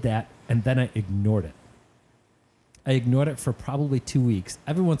did that and then I ignored it. I ignored it for probably 2 weeks.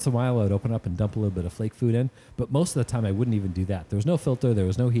 Every once in a while, I would open up and dump a little bit of flake food in, but most of the time, I wouldn't even do that. There was no filter. There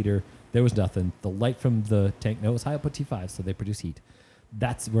was no heater. There was nothing. The light from the tank, no, it was high output T5, so they produce heat.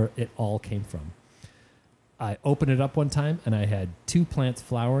 That's where it all came from. I opened it up one time, and I had 2 plants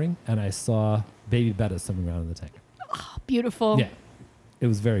flowering, and I saw baby bettas swimming around in the tank. Oh, beautiful. Yeah, it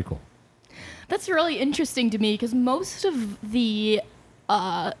was very cool. That's really interesting to me because most of the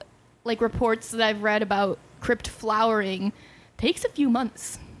reports that I've read about crypt flowering takes a few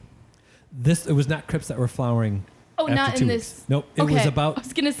months. It was not crypts that were flowering. Oh, after not 2 in weeks. this. Nope, it Okay, was about I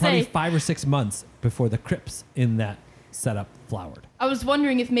was gonna probably say 5 or 6 months before the crypts in that setup flowered. I was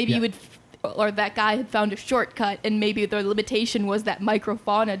wondering if maybe Yeah. you would, or that guy had found a shortcut, and maybe their limitation was that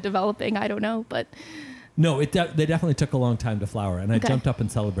microfauna developing. I don't know, but No, they definitely took a long time to flower, and I Okay. jumped up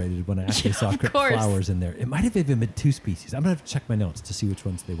and celebrated when I actually saw of crypt course. flowers in there. It might have even been 2 species. I'm going to have to check my notes to see which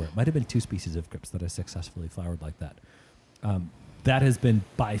ones they were. It might have been 2 species of crypts that I successfully flowered like that. That has been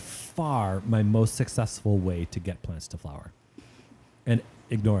by far my most successful way to get plants to flower. And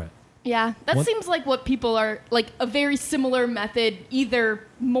ignore it. yeah, that What- seems like what people are like a very similar method, either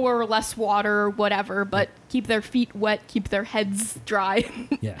more or less water or whatever, but keep their feet wet, keep their heads dry,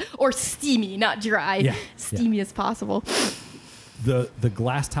 Yeah. or steamy, not dry, Yeah, steamy as possible. The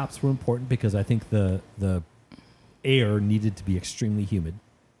glass tops were important because I think the air needed to be extremely humid.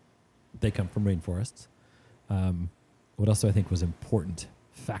 They come from rainforests. What else do I think was important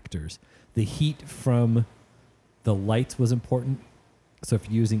factors? The heat from the lights was important. So if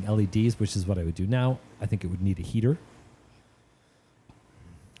you're using LEDs, which is what I would do now, I think it would need a heater.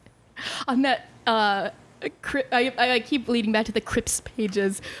 On that, I keep leading back to the Crypts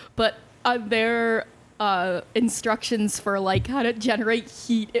pages, but on their instructions for like how to generate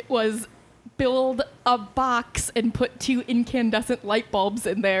heat, it was build a box and put 2 incandescent light bulbs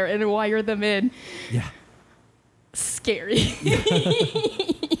in there and wire them in. Yeah. Scary.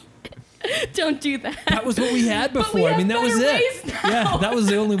 Don't do that. That was what we had But we before. I have mean, that was better it. ways now. Yeah, that was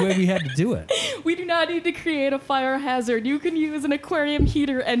the only way we had to do it. We do not need to create a fire hazard. You can use an aquarium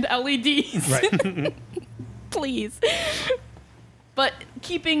heater and LEDs. Right. Please. But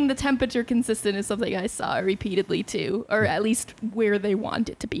keeping the temperature consistent is something I saw repeatedly too, or at least where they want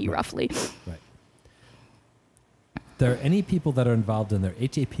it to be, roughly. Right. There are any people that are involved in their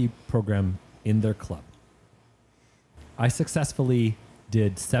HAP program in their club. I successfully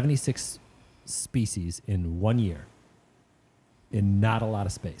did 76 species in 1 year in not a lot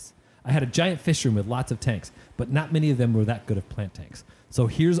of space. I had a giant fish room with lots of tanks, but not many of them were that good of plant tanks. So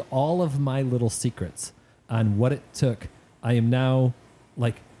here's all of my little secrets on what it took. I am now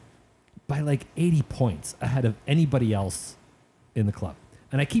by 80 points ahead of anybody else in the club.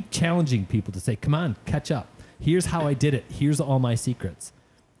 And I keep challenging people to say, come on, catch up. Here's how I did it. Here's all my secrets.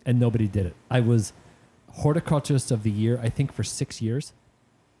 And nobody did it. I was horticulturist of the year, I think, for 6 years.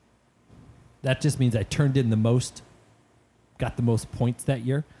 That just means I turned in got the most points that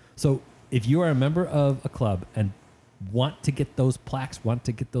year. So if you are a member of a club and want to get those plaques, want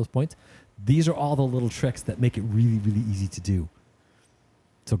to get those points, these are all the little tricks that make it really, really easy to do.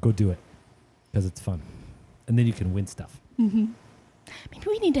 So go do it because it's fun. And then you can win stuff. Mm-hmm. Maybe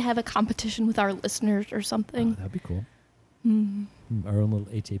we need to have a competition with our listeners or Oh, something. that'd be cool. Mm. Our own little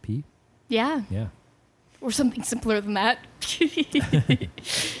HAP. Yeah. Yeah. Or something simpler than that.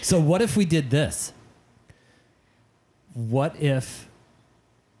 So what if we did this? What if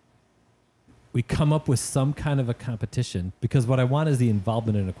we come up with some kind of a competition? Because what I want is the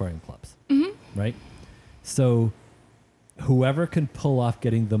involvement in aquarium clubs, right? So whoever can pull off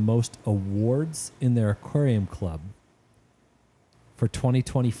getting the most awards in their aquarium club for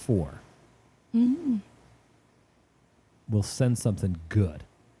 2024 will send something good.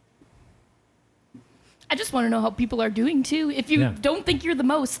 I just want to know how people are doing too. If you don't think you're the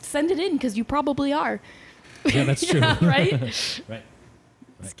most, send it in because you probably are. Yeah, that's true. Right? Right.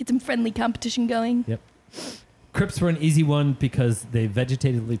 Let's get some friendly competition going. Yep. Crypts were an easy one because they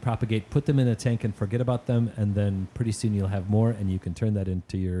vegetatively propagate. Put them in a tank and forget about them, and then pretty soon you'll have more, and you can turn that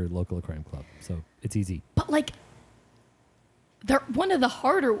into your local aquarium club. So it's easy. But like, they're one of the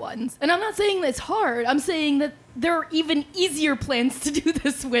harder ones. And I'm not saying that it's hard. I'm saying that there are even easier plants to do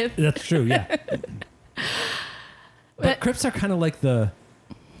this with. That's true, yeah. But crypts are kind of like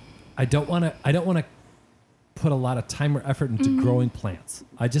I don't want to put a lot of time or effort into growing plants.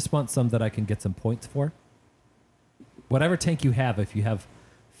 I just want some that I can get some points for. Whatever tank you have, if you have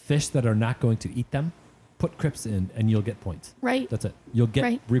fish that are not going to eat them, put crypts in and you'll get points. Right. That's it. You'll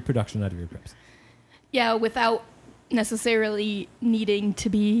get reproduction out of your crypts. Yeah, without necessarily needing to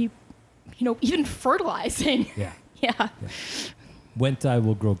be, even fertilizing. Yeah. Yeah. Wendtii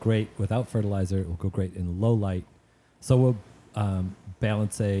will grow great without fertilizer. It will grow great in low light. So will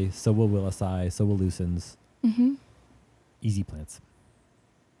Balancea, so will Wilisii, so will Lucens. Mm-hmm. Easy plants.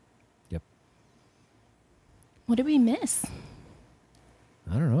 Yep. What did we miss?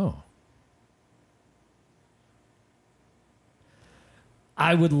 I don't know.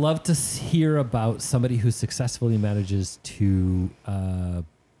 I would love to hear about somebody who successfully manages to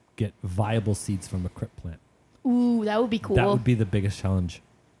get viable seeds from a crypt plant. Ooh, that would be cool. That would be the biggest challenge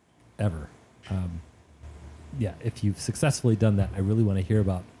ever. Yeah, if you've successfully done that, I really want to hear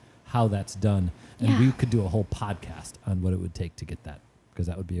about how that's done. And we could do a whole podcast on what it would take to get that, because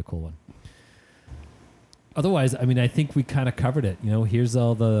that would be a cool one. Otherwise, I think we kind of covered it. Here's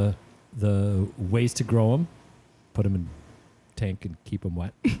all the ways to grow them. Put them in tank and keep them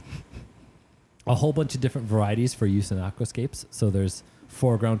wet. A whole bunch of different varieties for use in aquascapes. So there's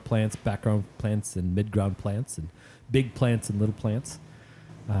foreground plants, background plants, and midground plants, and big plants and little plants.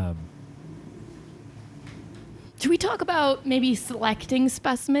 Should we talk about maybe selecting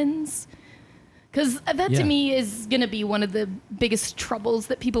specimens? Because that to me is going to be one of the biggest troubles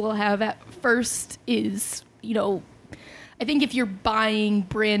that people will have at first is, I think if you're buying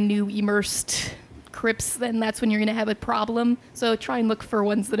brand new immersed crypts, then that's when you're going to have a problem. So try and look for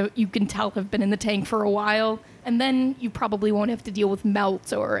ones that you can tell have been in the tank for a while. And then you probably won't have to deal with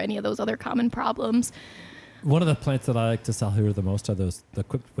melt or any of those other common problems. One of the plants that I like to sell here the most are the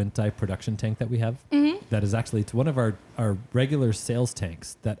Crypt Wendtii production tank that we have. Mm-hmm. That is actually, it's one of our regular sales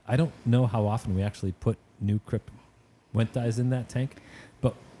tanks that I don't know how often we actually put new Crypt Wendtiis in that tank,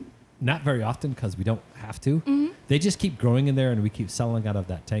 but not very often because we don't have to. Mm-hmm. They just keep growing in there and we keep selling out of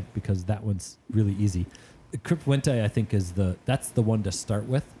that tank because that one's really easy. Crypt Wendtii, I think, that's the one to start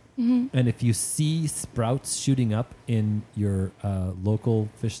with. Mm-hmm. And if you see sprouts shooting up in your local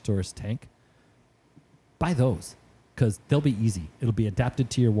fish store's tank, buy those because they'll be easy. It'll be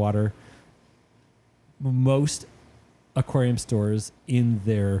adapted to your water. Most aquarium stores in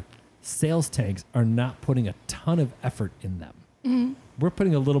their sales tanks are not putting a ton of effort in them. Mm-hmm. We're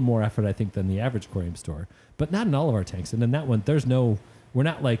putting a little more effort, I think, than the average aquarium store, but not in all of our tanks. And in that one, we're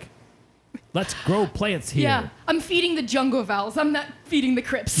not like, let's grow plants here. Yeah, I'm feeding the jungle vowels. I'm not feeding the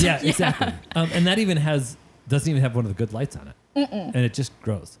crypts. Yeah, exactly. And that doesn't even have one of the good lights on it. And it just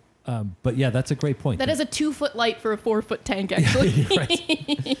grows. But yeah, that's a great point. That has a 2-foot light for a 4-foot tank, actually.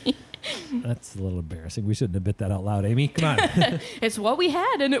 Right. That's a little embarrassing. We shouldn't admit that out loud, Amy. Come on. It's what we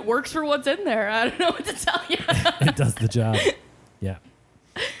had, and it works for what's in there. I don't know what to tell you. It does the job. Yeah.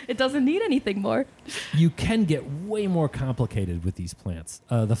 It doesn't need anything more. You can get way more complicated with these plants.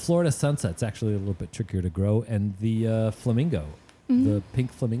 The Florida sunset's actually a little bit trickier to grow, and the flamingo, the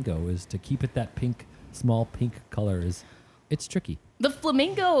pink flamingo, is to keep it that small pink color it's tricky. The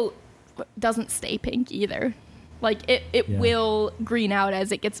flamingo doesn't stay pink either. Like it will green out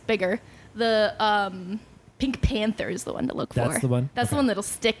as it gets bigger. The pink panther is the one to look for. That's the one? That's the one that'll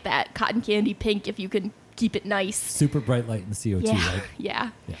stick that cotton candy pink if you can keep it nice. Super bright light in CO2, right?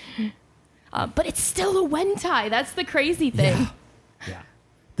 Yeah. But it's still a Wendtii. That's the crazy thing. Yeah.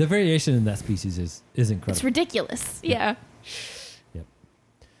 The variation in that species is incredible. It's ridiculous. Yeah. Yep.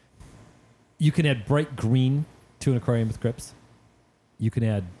 You can add bright green to an aquarium with crypts. You can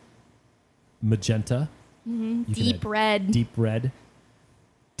add magenta. Mm-hmm. Deep red. Deep red.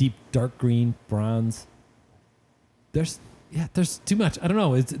 Deep dark green, bronze. There's too much. I don't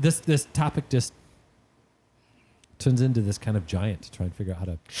know. This topic just turns into this kind of giant to try and figure out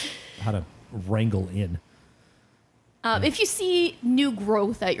how to wrangle in. If you see new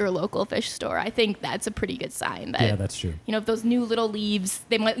growth at your local fish store, I think that's a pretty good sign. That, Yeah, that's true. You know, if those new little leaves,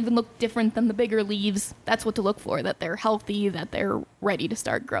 they might even look different than the bigger leaves. That's what to look for, that they're healthy, that they're ready to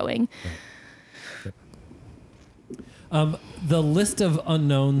start growing. Right. The list of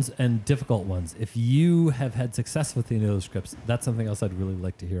unknowns and difficult ones, if you have had success with any of those crypts, that's something else I'd really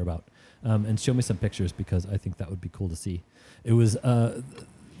like to hear about. And show me some pictures, because I think that would be cool to see. It was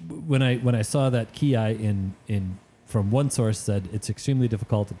when I saw that Ki in from one source said it's extremely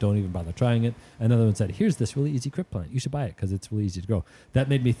difficult, don't even bother trying it. Another one said, here's this really easy crypt plant, you should buy it because it's really easy to grow. That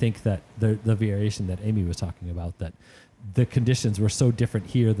made me think that the variation that Amy was talking about, that the conditions were so different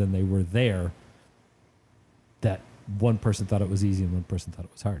here than they were there, that one person thought it was easy and one person thought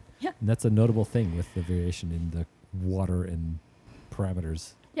it was hard. Yeah. And that's a notable thing with the variation in the water and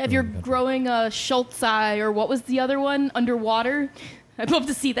parameters. Yeah, if you're growing a Schultzii, or what was the other one, underwater, I'd love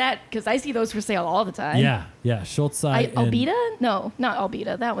to see that, because I see those for sale all the time. Yeah. Schultzii. Albita? No, not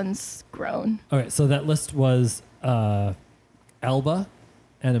Albita. That one's grown. All right, so that list was Alba,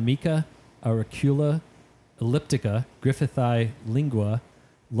 Anemica, Auricula, Elliptica, Griffithii, Lingua,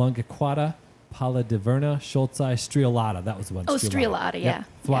 Longicauda, Palladiverna, Schultzii, Striolata. That was the one. Oh, Striolata, yeah.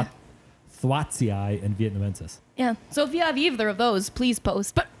 Thwaitesii and Vietnamensis. Yeah. So if you have either of those, please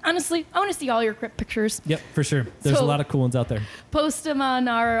post. But honestly, I want to see all your crypt pictures. Yep, for sure. There's a lot of cool ones out there. Post them on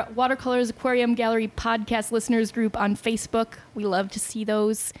our Watercolors Aquarium Gallery podcast listeners group on Facebook. We love to see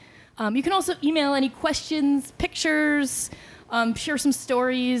those. You can also email any questions, pictures, share some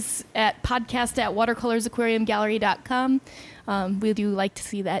stories at podcast@watercolorsaquariumgallery.com. We do like to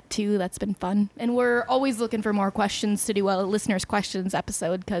see that too. That's been fun. And we're always looking for more questions to do a listeners' questions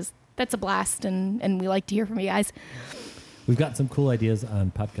episode, because that's a blast, and we like to hear from you guys. We've got some cool ideas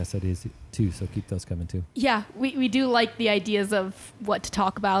on podcast ideas too, so keep those coming too. Yeah, we do like the ideas of what to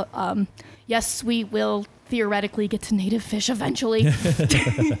talk about. Yes, we will theoretically get to native fish eventually.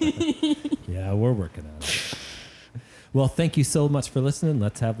 Yeah, we're working on it. Well, thank you so much for listening.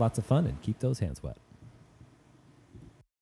 Let's have lots of fun and keep those hands wet.